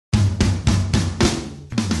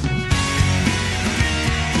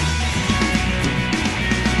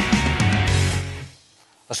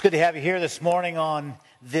It's good to have you here this morning on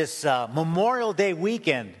this Memorial Day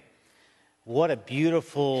weekend. What a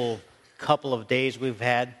beautiful couple of days we've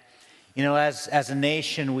had. You know, as a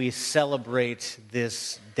nation, we celebrate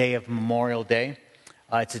this day of Memorial Day.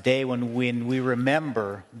 It's a day when we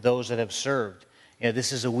remember those that have served. You know,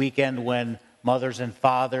 this is a weekend when mothers and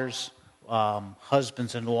fathers,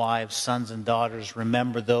 husbands and wives, sons and daughters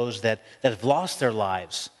remember those that have lost their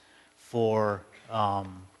lives for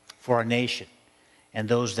our nation, and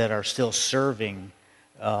those that are still serving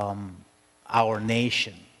our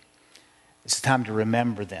nation. It's a time to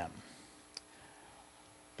remember them.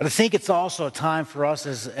 But I think it's also a time for us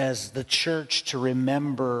as the church to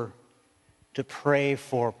remember to pray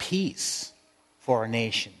for peace for our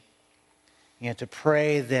nation. You know, to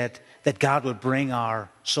pray that God would bring our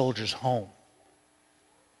soldiers home.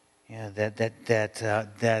 You know, that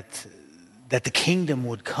the kingdom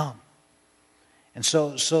would come. And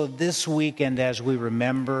so this weekend, as we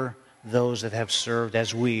remember those that have served,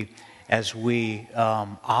 as we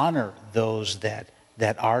honor those that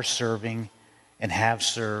are serving and have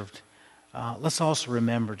served, let's also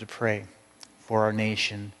remember to pray for our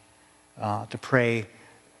nation, to pray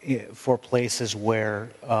for places where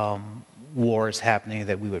war is happening,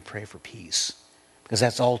 that we would pray for peace, because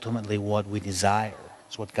that's ultimately what we desire.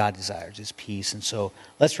 It's what God desires, is peace. And so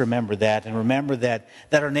let's remember that, and remember that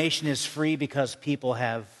our nation is free because people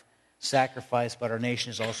have sacrificed, but our nation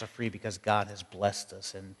is also free because God has blessed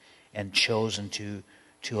us and chosen to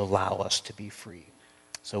allow us to be free.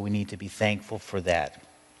 So we need to be thankful for that.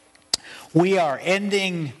 We are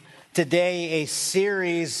ending today a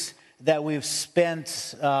series that we've spent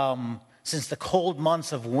since the cold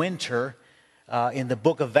months of winter in the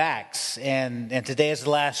book of Acts, and today is the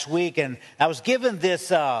last week. And I was given this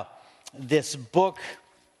book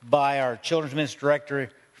by our children's ministry director,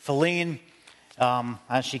 Feline.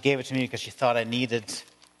 She gave it to me because she thought I needed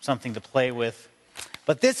something to play with.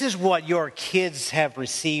 But this is what your kids have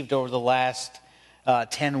received over the last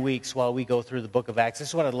 10 weeks while we go through the book of Acts. This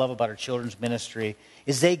is what I love about our children's ministry,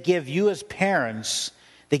 is they give you as parents,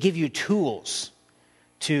 they give you tools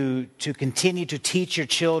to continue to teach your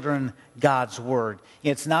children God's word.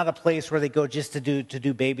 It's not a place where they go just to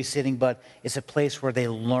do babysitting, but it's a place where they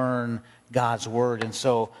learn God's word. And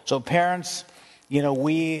so parents, you know,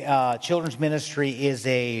 we children's ministry is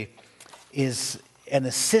an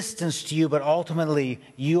assistance to you, but ultimately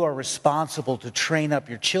you are responsible to train up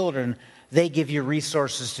your children. They give you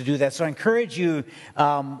resources to do that. So I encourage you,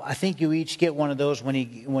 I think you each get one of those when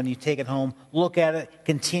you take it home. Look at it.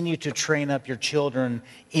 Continue to train up your children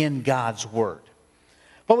in God's word.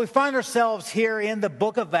 But we find ourselves here in the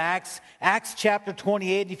book of Acts, Acts chapter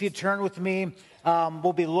 28. If you turn with me,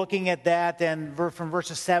 we'll be looking at that, and from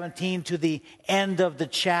verses 17 to the end of the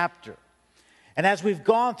chapter. And as we've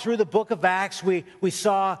gone through the book of Acts, we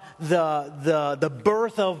saw the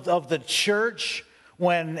birth of the church.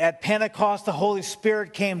 When at Pentecost the Holy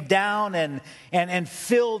Spirit came down and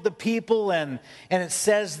filled the people, and it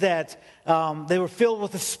says that they were filled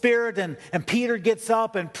with the Spirit, and Peter gets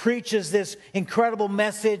up and preaches this incredible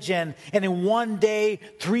message, and in one day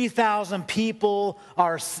 3,000 people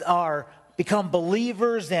are become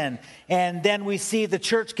believers, and then we see the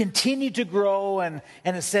church continue to grow, and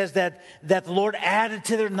it says that the Lord added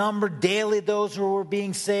to their number daily those who were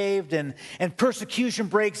being saved, and persecution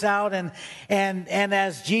breaks out, and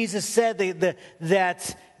as Jesus said,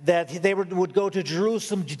 that they would go to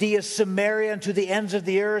Jerusalem, Judea, Samaria, and to the ends of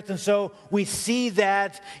the earth. And so we see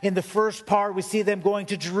that in the first part. We see them going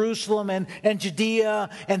to Jerusalem and Judea,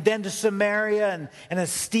 and then to Samaria. And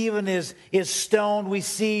as Stephen is stoned, we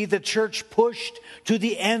see the church pushed to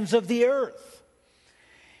the ends of the earth.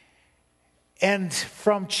 And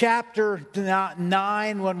from chapter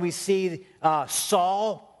 9, when we see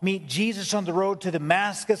Saul meet Jesus on the road to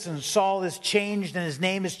Damascus, and Saul is changed, and his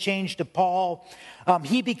name is changed to Paul.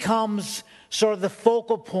 He becomes sort of the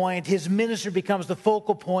focal point. His ministry becomes the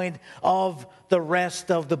focal point of the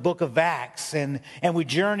rest of the book of Acts. And we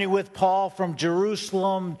journey with Paul from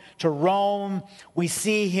Jerusalem to Rome. We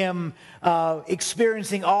see him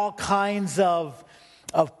experiencing all kinds of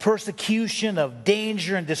persecution, of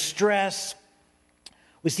danger and distress.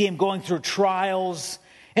 We see him going through trials.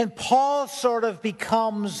 And Paul sort of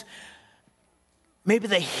becomes maybe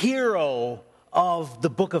the hero of the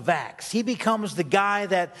book of Acts. He becomes the guy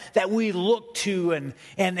that we look to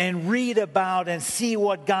and read about and see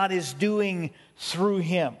what God is doing through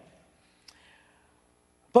him.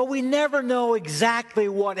 But we never know exactly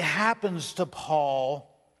what happens to Paul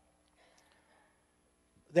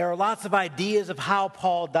there are lots of ideas of how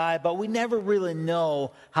Paul died, but we never really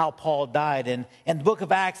know how Paul died. And the book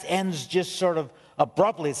of Acts ends just sort of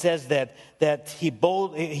abruptly. It says that he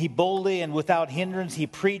boldly and without hindrance, he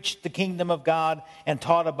preached the kingdom of God and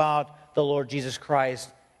taught about the Lord Jesus Christ,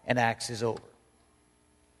 and Acts is over.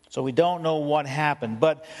 So we don't know what happened.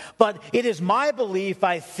 But it is my belief,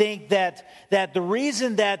 I think, that the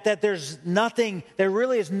reason that there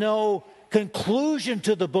really is no conclusion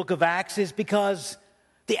to the book of Acts is because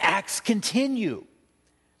the Acts continue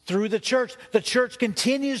through the church. The church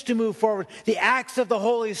continues to move forward. The acts of the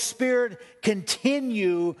Holy Spirit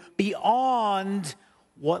continue beyond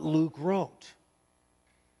what Luke wrote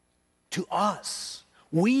to us.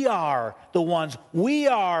 We are the ones. We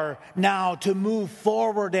are now to move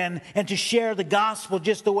forward and to share the gospel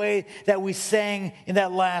just the way that we sang in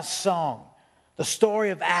that last song. The story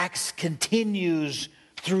of Acts continues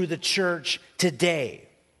through the church today.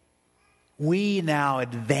 We now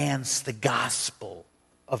advance the gospel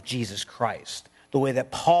of Jesus Christ, the way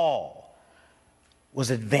that Paul was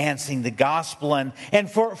advancing the gospel. And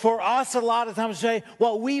for us, a lot of times say,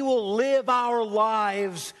 well, we will live our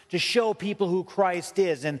lives to show people who Christ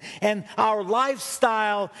is. And our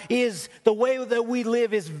lifestyle is, the way that we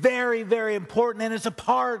live is very, very important, and it's a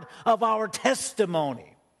part of our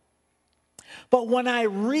testimony. But when I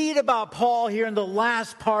read about Paul here in the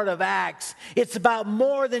last part of Acts, it's about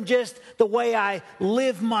more than just the way I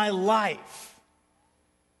live my life.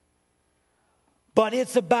 But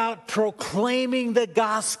it's about proclaiming the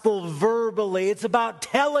gospel verbally. It's about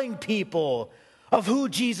telling people of who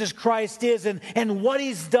Jesus Christ is and what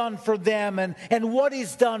he's done for them and what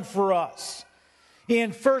he's done for us.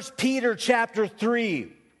 In 1 Peter chapter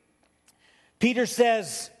 3, Peter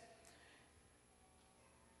says,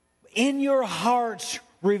 in your hearts,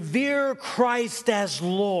 revere Christ as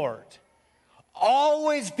Lord.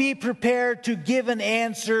 Always be prepared to give an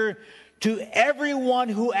answer to everyone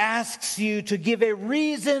who asks you to give a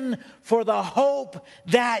reason for the hope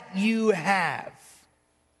that you have.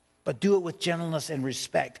 But do it with gentleness and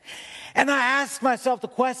respect. And I ask myself the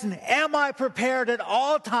question, am I prepared at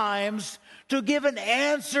all times to give an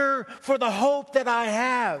answer for the hope that I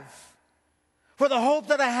have? For the hope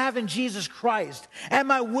that I have in Jesus Christ?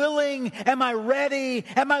 Am I willing? Am I ready?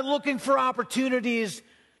 Am I looking for opportunities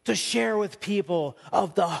to share with people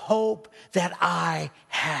of the hope that I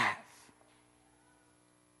have?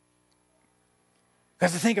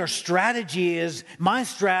 Because I think our strategy is,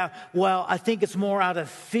 I think it's more out of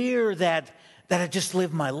fear that I just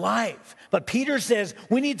live my life. But Peter says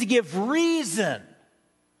we need to give reason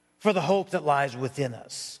for the hope that lies within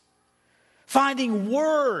us. Finding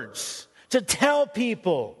words to tell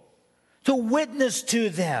people, to witness to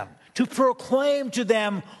them, to proclaim to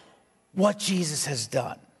them what Jesus has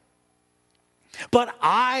done. But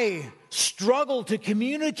I struggle to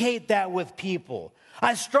communicate that with people.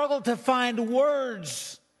 I struggle to find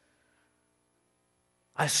words.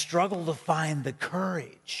 I struggle to find the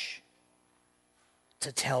courage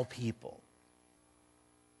to tell people.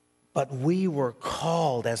 But we were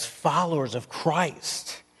called as followers of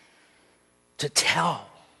Christ to tell,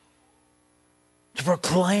 to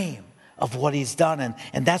proclaim of what he's done.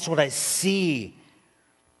 And that's what I see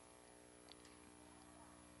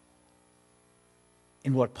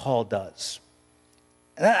in what Paul does.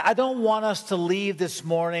 And I don't want us to leave this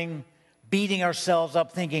morning beating ourselves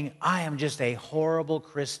up thinking, I am just a horrible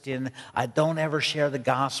Christian. I don't ever share the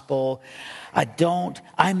gospel.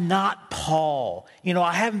 I'm not Paul.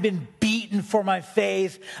 I haven't been beaten for my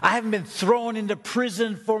faith. I haven't been thrown into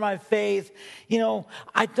prison for my faith.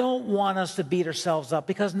 I don't want us to beat ourselves up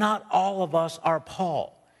because not all of us are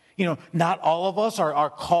Paul. Not all of us are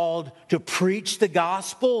called to preach the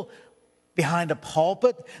gospel behind a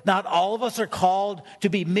pulpit. Not all of us are called to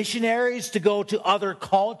be missionaries, to go to other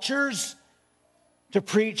cultures to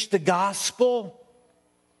preach the gospel,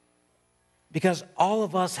 because all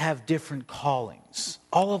of us have different callings.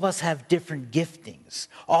 All of us have different giftings.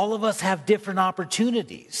 All of us have different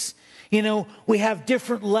opportunities. We have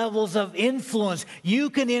different levels of influence. You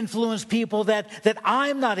can influence people that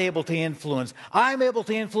I'm not able to influence. I'm able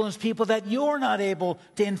to influence people that you're not able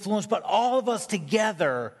to influence, but all of us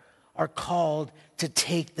together are called to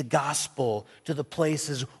take the gospel to the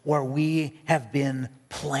places where we have been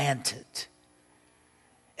planted.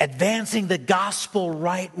 Advancing the gospel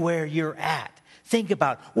right where you're at. Think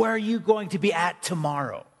about, where are you going to be at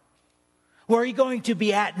tomorrow? Where are you going to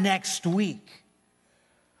be at next week?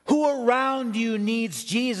 Who around you needs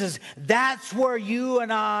Jesus? That's where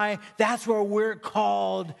that's where we're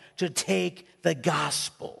called to take the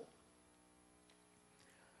gospel.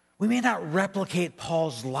 We may not replicate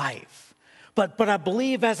Paul's life, But I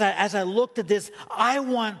believe as I looked at this, I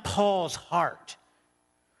want Paul's heart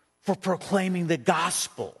for proclaiming the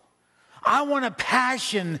gospel. I want a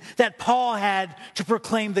passion that Paul had to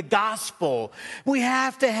proclaim the gospel. We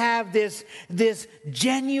have to have this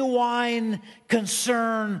genuine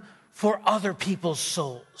concern for other people's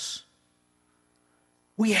souls.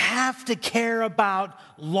 We have to care about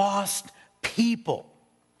lost people.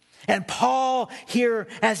 And Paul here,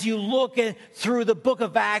 as you look through the book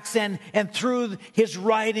of Acts and through his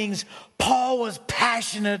writings, Paul was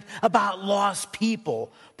passionate about lost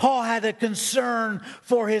people. Paul had a concern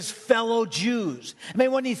for his fellow Jews. I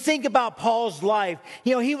mean, when you think about Paul's life,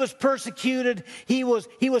 he was persecuted. He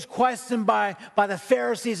was questioned by the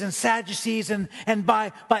Pharisees and Sadducees and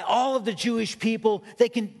by all of the Jewish people.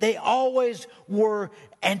 They always were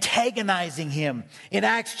antagonizing him. In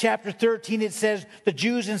Acts chapter 13, it says, the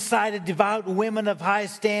Jews incited devout women of high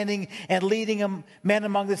standing and leading men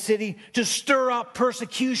among the city to stir up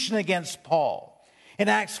persecution against Paul. In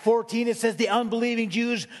Acts 14, it says the unbelieving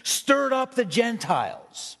Jews stirred up the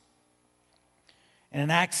Gentiles. And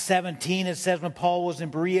in Acts 17, it says when Paul was in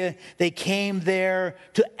Berea, they came there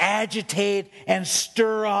to agitate and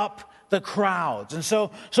stir up the crowds. And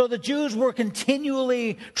so the Jews were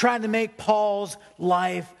continually trying to make Paul's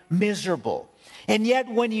life miserable. And yet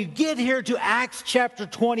when you get here to Acts chapter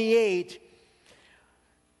 28,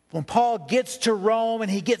 when Paul gets to Rome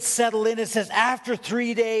and he gets settled in, it says after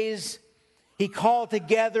 3 days, he called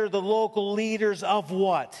together the local leaders of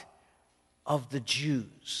what? Of the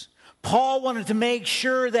Jews. Paul wanted to make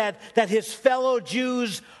sure that his fellow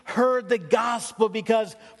Jews heard the gospel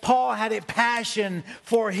because Paul had a passion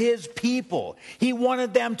for his people. He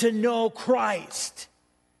wanted them to know Christ.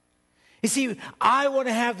 You see, I want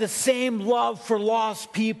to have the same love for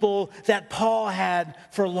lost people that Paul had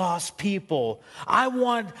for lost people. I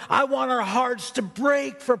want our hearts to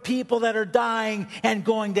break for people that are dying and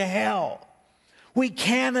going to hell. We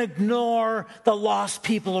can't ignore the lost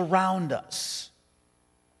people around us.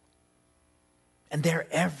 And they're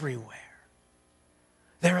everywhere.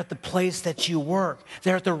 They're at the place that you work.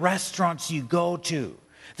 They're at the restaurants you go to.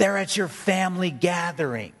 They're at your family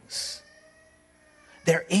gatherings.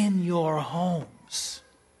 They're in your homes.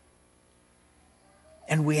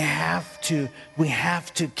 And we have to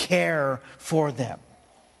care for them.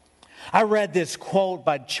 I read this quote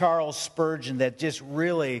by Charles Spurgeon that just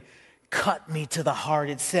really cut me to the heart.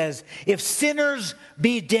 It says, if sinners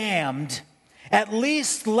be damned, at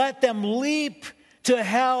least let them leap to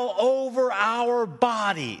hell over our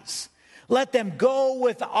bodies. Let them go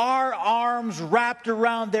with our arms wrapped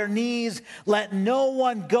around their knees. Let no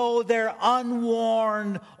one go there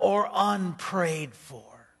unwarned or unprayed for.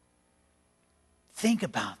 Think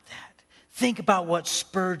about that. Think about what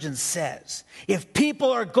Spurgeon says. If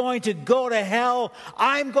people are going to go to hell,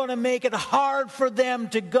 I'm going to make it hard for them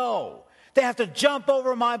to go. They have to jump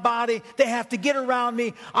over my body. They have to get around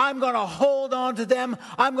me. I'm going to hold on to them.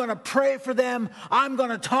 I'm going to pray for them. I'm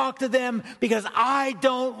going to talk to them because I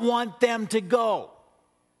don't want them to go.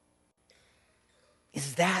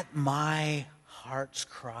 Is that my heart's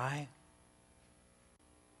cry?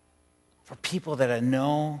 For people that I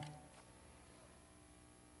know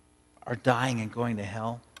are dying and going to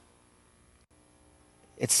hell?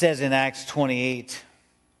 It says in Acts 28,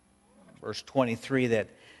 verse 23, that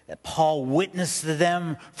Paul witnessed to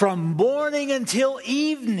them from morning until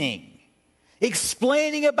evening,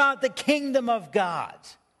 explaining about the kingdom of God.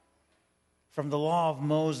 From the law of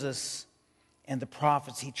Moses and the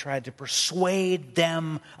prophets, he tried to persuade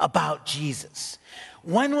them about Jesus.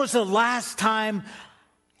 When was the last time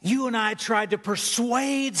you and I tried to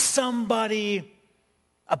persuade somebody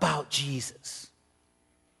about Jesus?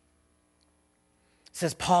 It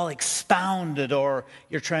says Paul expounded, or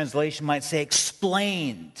your translation might say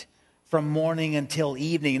explained, from morning until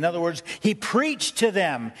evening. In other words, he preached to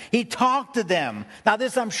them. He talked to them. Now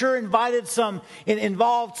this, I'm sure, involved some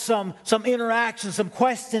interaction, some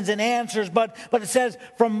questions and answers, but it says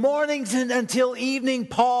from morning until evening,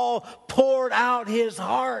 Paul poured out his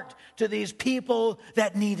heart to these people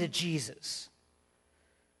that needed Jesus,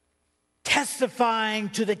 testifying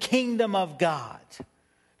to the kingdom of God.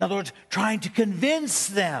 In other words, trying to convince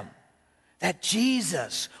them that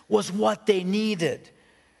Jesus was what they needed.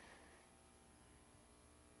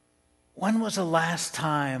 When was the last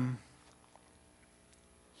time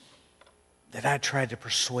that I tried to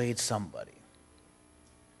persuade somebody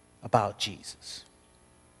about Jesus?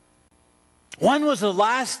 When was the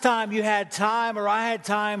last time you had time, or I had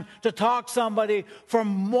time, to talk to somebody from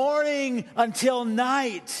morning until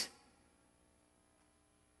night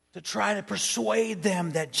to try to persuade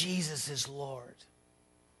them that Jesus is Lord?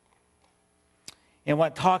 And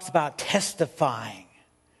what talks about testifying,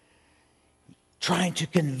 trying to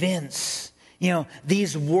convince,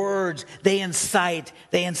 these words, they incite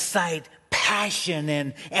passion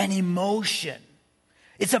and emotion.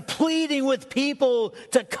 It's a pleading with people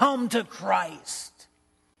to come to Christ.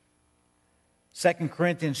 2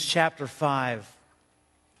 Corinthians chapter 5,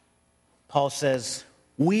 Paul says,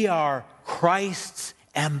 we are Christ's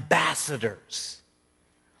ambassadors.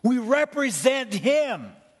 We represent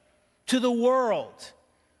him to the world.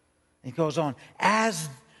 He goes on, as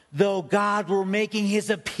though God were making his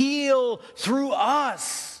appeal through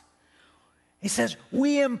us. He says,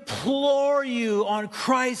 we implore you on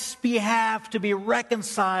Christ's behalf to be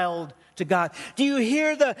reconciled to God. Do you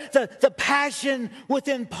hear the passion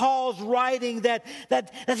within Paul's writing that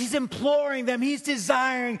he's imploring them, he's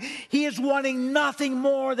desiring, he is wanting nothing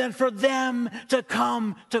more than for them to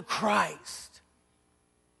come to Christ?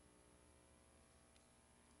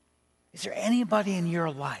 Is there anybody in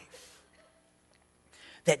your life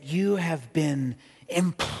that you have been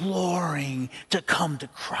imploring to come to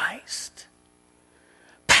Christ?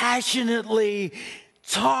 Passionately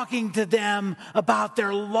talking to them about their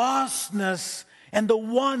lostness and the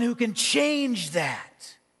one who can change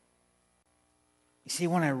that. You see,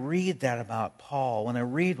 when I read that about Paul, when I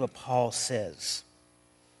read what Paul says,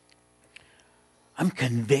 I'm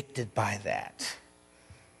convicted by that.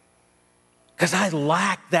 Because I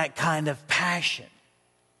lack that kind of passion.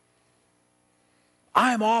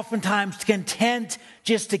 I'm oftentimes content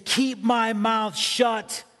just to keep my mouth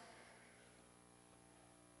shut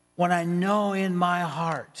when I know in my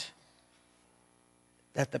heart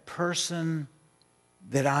that the person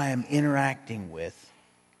that I am interacting with,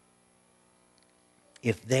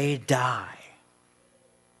 if they die,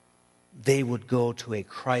 they would go to a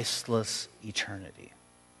Christless eternity.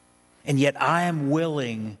 And yet I am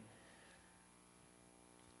willing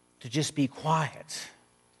to just be quiet.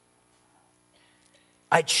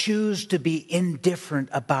 I choose to be indifferent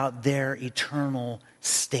about their eternal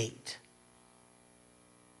state.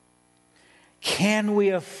 Can we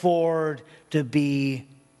afford to be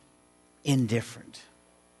indifferent?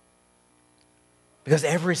 Because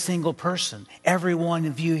every single person, every one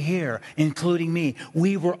of you here, including me,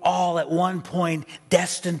 we were all at one point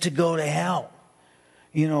destined to go to hell.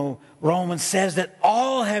 Romans says that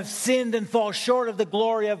all have sinned and fall short of the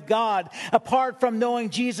glory of God. Apart from knowing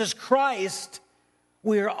Jesus Christ,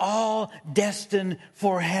 we are all destined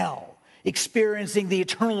for hell, experiencing the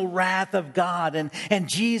eternal wrath of God. And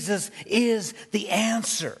Jesus is the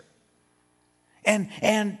answer.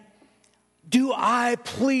 And do I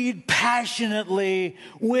plead passionately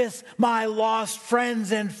with my lost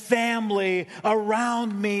friends and family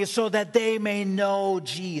around me so that they may know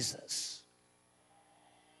Jesus?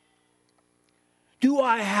 Do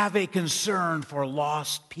I have a concern for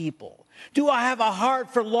lost people? Do I have a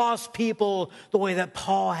heart for lost people the way that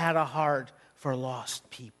Paul had a heart for lost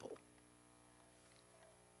people?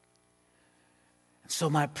 And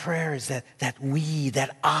so my prayer is that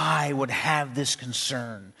I would have this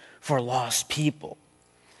concern for lost people.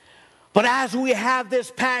 But as we have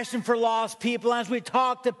this passion for lost people, as we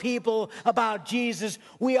talk to people about Jesus,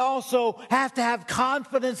 we also have to have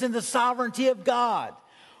confidence in the sovereignty of God.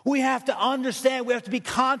 We have to understand, we have to be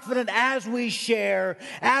confident as we share,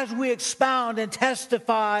 as we expound and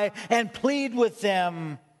testify and plead with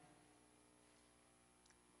them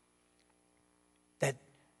that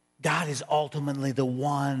God is ultimately the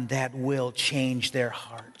one that will change their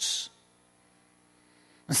hearts.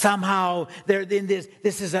 Somehow,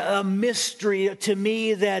 this is a mystery to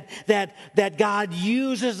me that God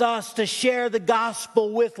uses us to share the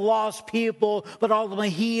gospel with lost people, but ultimately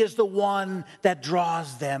He is the one that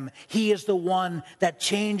draws them. He is the one that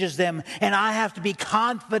changes them. And I have to be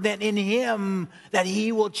confident in Him that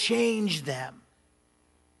He will change them.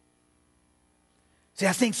 See,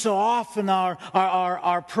 I think so often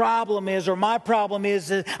our problem is, or my problem is,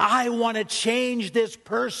 that I want to change this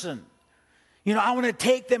person. I want to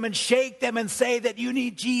take them and shake them and say that you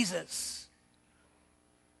need Jesus.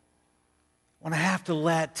 When I have to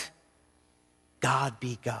let God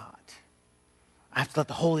be God. I have to let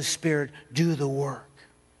the Holy Spirit do the work.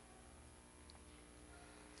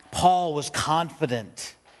 Paul was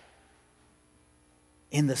confident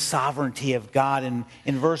in the sovereignty of God.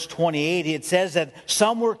 In verse 28, it says that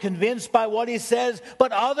some were convinced by what he says,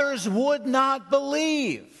 but others would not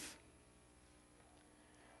believe.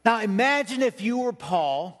 Now imagine if you were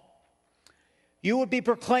Paul, you would be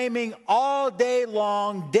proclaiming all day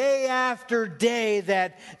long, day after day,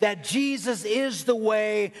 that Jesus is the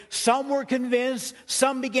way. Some were convinced,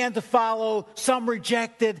 some began to follow, some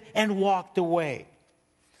rejected and walked away.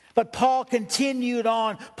 But Paul continued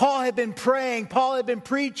on. Paul had been praying. Paul had been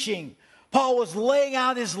preaching. Paul was laying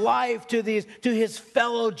out his life to his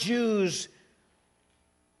fellow Jews.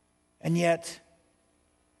 And yet,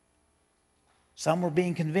 some were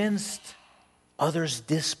being convinced, others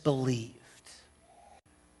disbelieved.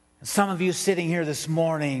 And some of you sitting here this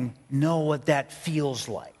morning know what that feels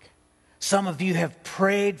like. Some of you have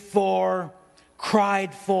prayed for,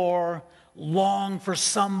 cried for, longed for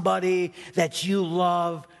somebody that you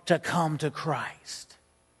love to come to Christ.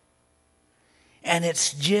 And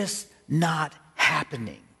it's just not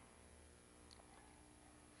happening.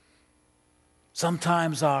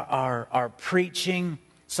 Sometimes our preaching,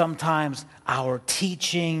 sometimes our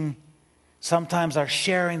teaching, sometimes our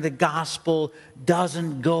sharing the gospel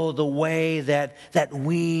doesn't go the way that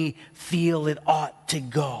we feel it ought to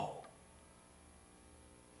go.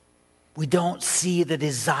 We don't see the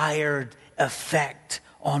desired effect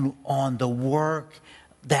on the work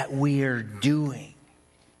that we're doing.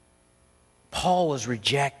 Paul was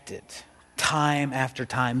rejected time after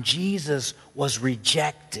time. Jesus was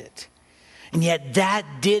rejected. And yet that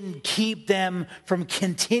didn't keep them from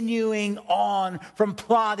continuing on, from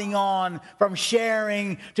plodding on, from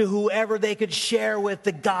sharing to whoever they could share with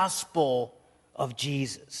the gospel of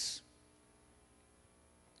Jesus.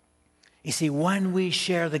 You see, when we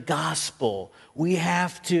share the gospel, we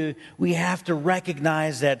have to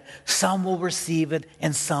recognize that some will receive it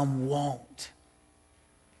and some won't.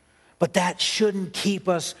 But that shouldn't keep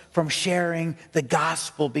us from sharing the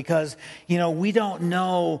gospel because, we don't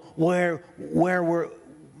know where we're,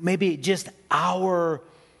 maybe just our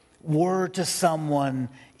word to someone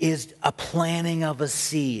is a planting of a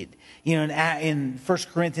seed. In 1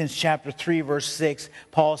 Corinthians chapter 3, verse 6,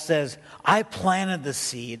 Paul says, I planted the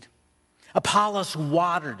seed, Apollos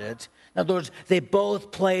watered it. In other words, they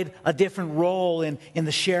both played a different role in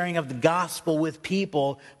the sharing of the gospel with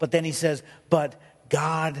people. But then he says, but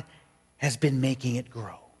God has been making it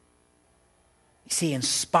grow. You see, in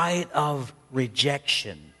spite of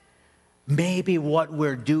rejection, maybe what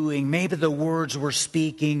we're doing, maybe the words we're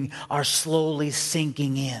speaking are slowly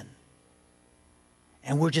sinking in.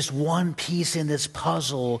 And we're just one piece in this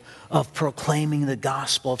puzzle of proclaiming the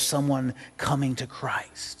gospel of someone coming to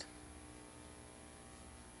Christ.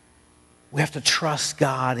 We have to trust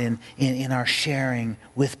God in our sharing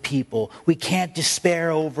with people. We can't despair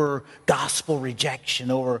over gospel rejection,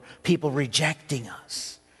 over people rejecting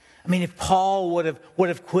us. I mean, if Paul would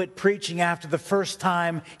have quit preaching after the first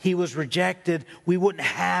time he was rejected, we wouldn't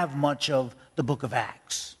have much of the book of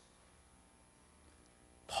Acts.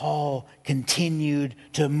 Paul continued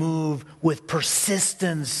to move with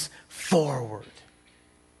persistence forward.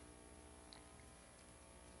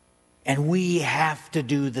 And we have to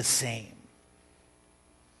do the same.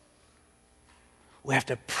 We have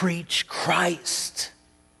to preach Christ.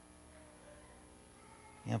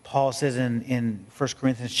 Paul says in 1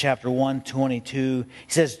 Corinthians chapter 1, 22,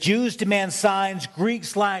 he says, Jews demand signs,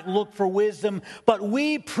 Greeks look for wisdom, but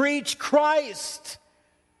we preach Christ.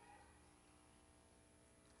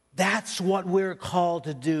 That's what we're called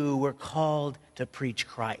to do. We're called to preach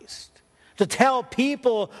Christ. To tell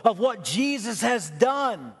people of what Jesus has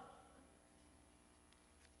done.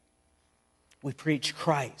 We preach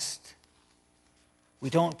Christ. We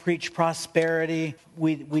don't preach prosperity.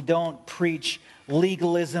 We don't preach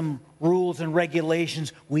legalism, rules and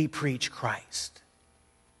regulations. We preach Christ.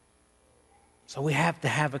 So we have to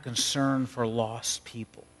have a concern for lost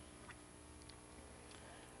people.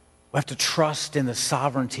 We have to trust in the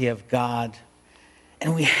sovereignty of God.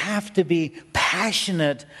 And we have to be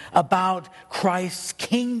passionate about Christ's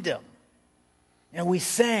kingdom. And we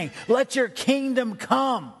sang, let your kingdom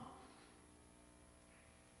come.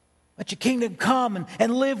 Let your kingdom come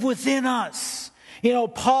and live within us.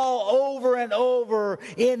 Paul over and over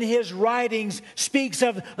in his writings speaks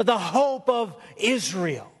of the hope of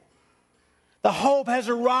Israel. The hope has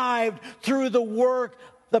arrived through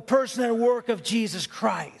the person and work of Jesus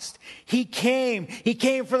Christ. He came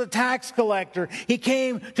for the tax collector. He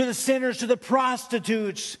came to the sinners, to the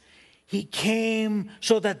prostitutes. He came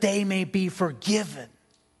so that they may be forgiven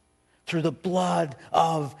through the blood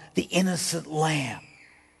of the innocent lamb.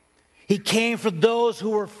 He came for those who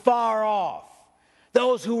were far off,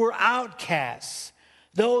 those who were outcasts,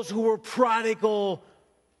 those who were prodigal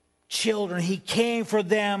children. He came for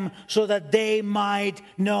them so that they might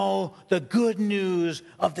know the good news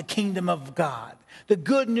of the kingdom of God. The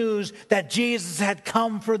good news that Jesus had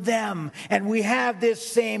come for them. And we have this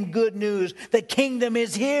same good news. The kingdom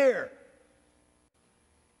is here.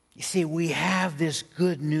 You see, we have this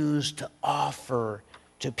good news to offer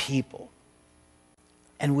to people.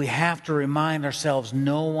 And we have to remind ourselves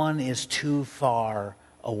no one is too far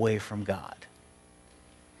away from God.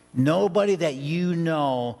 Nobody that you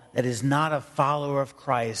know that is not a follower of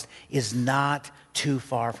Christ is not too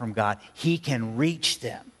far from God. He can reach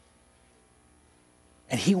them.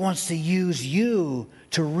 And he wants to use you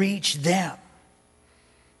to reach them.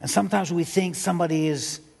 And sometimes we think somebody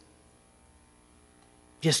is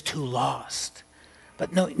just too lost.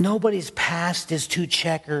 But no, nobody's past is too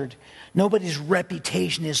checkered. Nobody's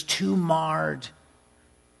reputation is too marred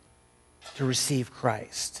to receive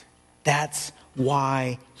Christ. That's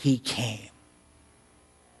why he came.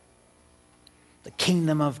 The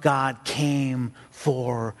kingdom of God came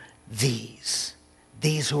for these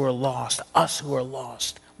who are lost, us who are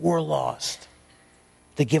lost, we're lost,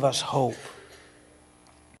 to give us hope.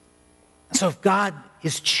 So if God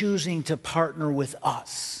is choosing to partner with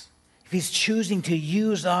us, if he's choosing to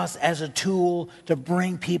use us as a tool to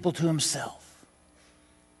bring people to himself,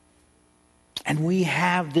 and we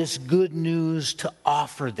have this good news to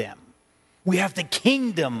offer them, we have the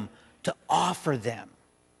kingdom to offer them,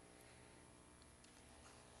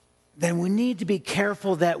 then we need to be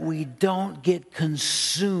careful that we don't get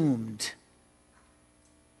consumed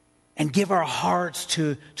and give our hearts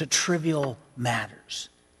to trivial matters,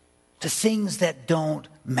 to things that don't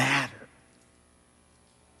matter.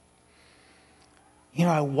 You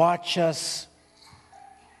know, I watch us.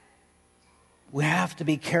 We have to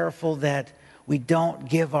be careful that we don't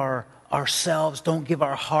give ourselves, don't give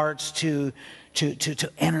our hearts to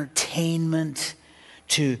entertainment,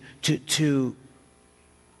 to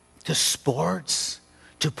sports,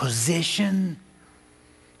 to position,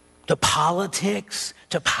 to politics,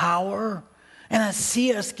 to power. And I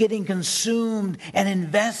see us getting consumed and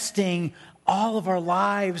investing all of our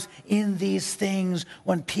lives in these things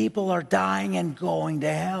when people are dying and going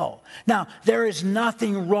to hell. Now, there is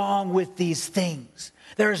nothing wrong with these things.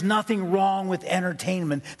 There is nothing wrong with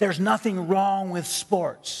entertainment. There's nothing wrong with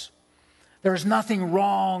sports. There's nothing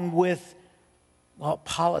wrong with, well,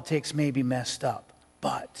 politics may be messed up,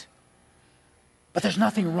 but there's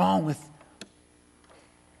nothing wrong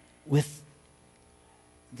with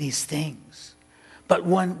these things. But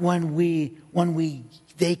when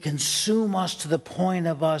they consume us to the point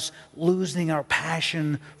of us losing our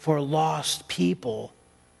passion for lost people,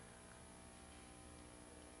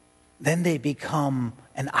 then they become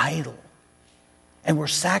an idol. And we're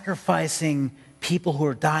sacrificing people who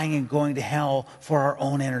are dying and going to hell for our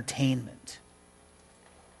own entertainment.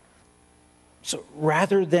 So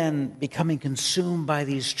rather than becoming consumed by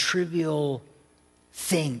these trivial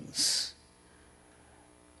things,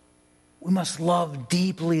 we must love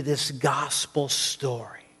deeply this gospel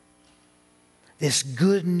story. This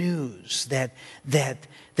good news that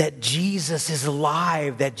Jesus is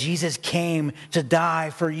alive, that Jesus came to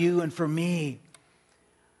die for you and for me,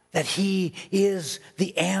 that he is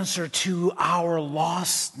the answer to our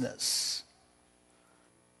lostness.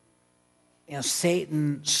 You know,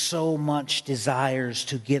 Satan so much desires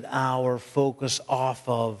to get our focus off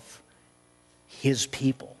of his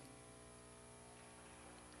people,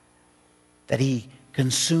 that he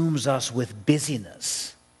consumes us with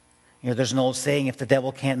busyness. You know, there's an old saying, if the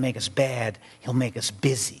devil can't make us bad, he'll make us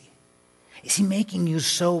busy. Is he making you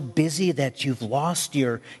so busy that you've lost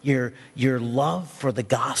your love for the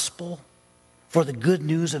gospel, for the good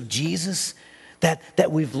news of Jesus,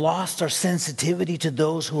 that we've lost our sensitivity to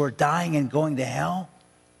those who are dying and going to hell?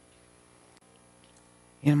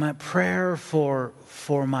 You know, my prayer for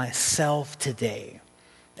myself today,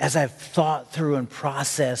 as I've thought through and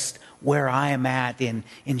processed where I am at in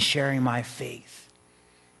sharing my faith,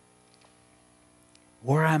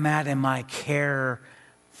 where I'm at in my care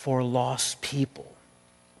for lost people,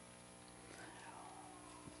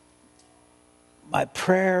 my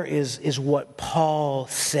prayer is what Paul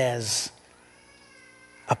says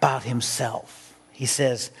about himself. He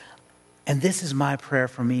says, and this is my prayer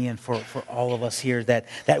for me and for all of us here,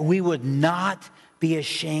 that we would not be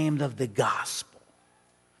ashamed of the gospel.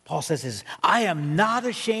 Paul says this, I am not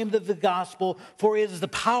ashamed of the gospel, for it is the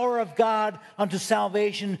power of God unto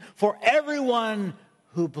salvation for everyone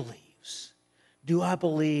who believes. Do I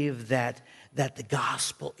believe that the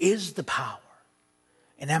gospel is the power?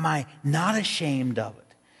 And am I not ashamed of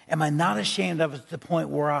it? Am I not ashamed of it to the point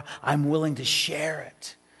where I'm willing to share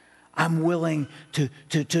it? I'm willing to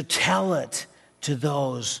tell it to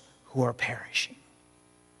those who are perishing.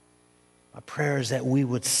 My prayer is that we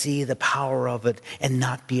would see the power of it and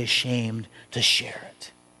not be ashamed to share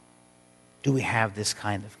it. Do we have this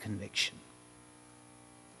kind of conviction?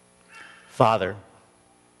 Father,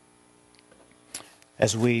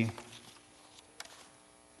 as we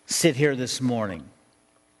sit here this morning,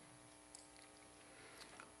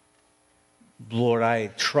 Lord, I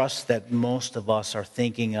trust that most of us are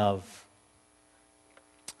thinking of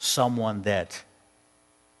someone that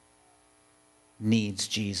needs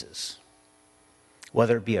Jesus,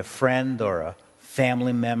 whether it be a friend or a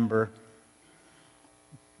family member.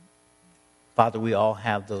 Father, we all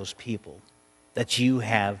have those people that you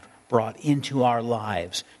have brought into our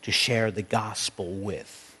lives to share the gospel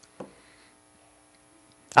with.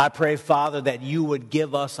 I pray, Father, that you would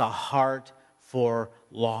give us a heart for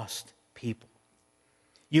lost people.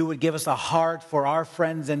 You would give us a heart for our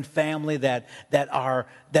friends and family that are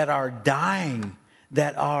dying,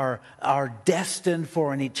 that are destined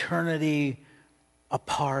for an eternity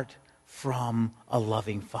apart from a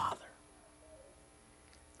loving Father.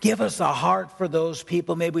 Give us a heart for those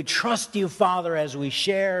people. May we trust you, Father, as we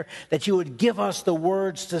share, that you would give us the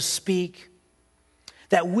words to speak,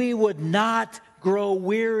 that we would not grow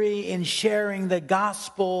weary in sharing the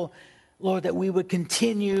gospel, Lord, that we would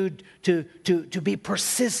continue to be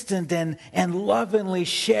persistent and lovingly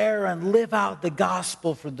share and live out the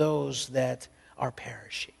gospel for those that are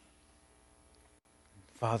perishing.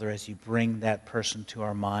 Father, as you bring that person to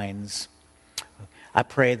our minds, I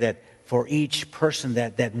pray that for each person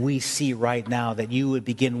that we see right now, that you would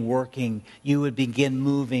begin working, you would begin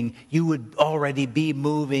moving, you would already be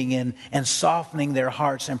moving and softening their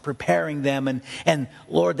hearts and preparing them. And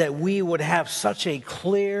Lord, that we would have such a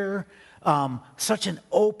clear, such an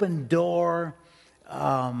open door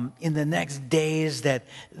in the next days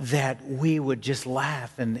that we would just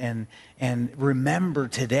laugh and remember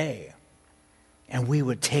today. And we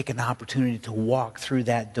would take an opportunity to walk through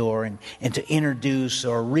that door and to introduce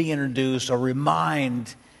or reintroduce or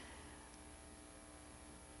remind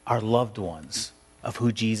our loved ones of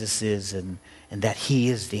who Jesus is and that he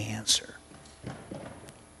is the answer.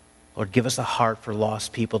 Lord, give us a heart for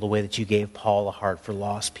lost people the way that you gave Paul a heart for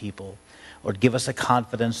lost people. Lord, give us a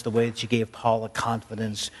confidence the way that you gave Paul a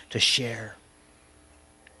confidence to share.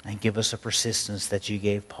 And give us a persistence that you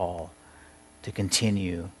gave Paul to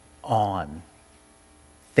continue on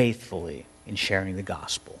faithfully in sharing the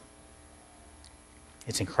gospel.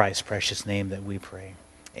 It's in Christ's precious name that we pray.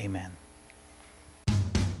 Amen.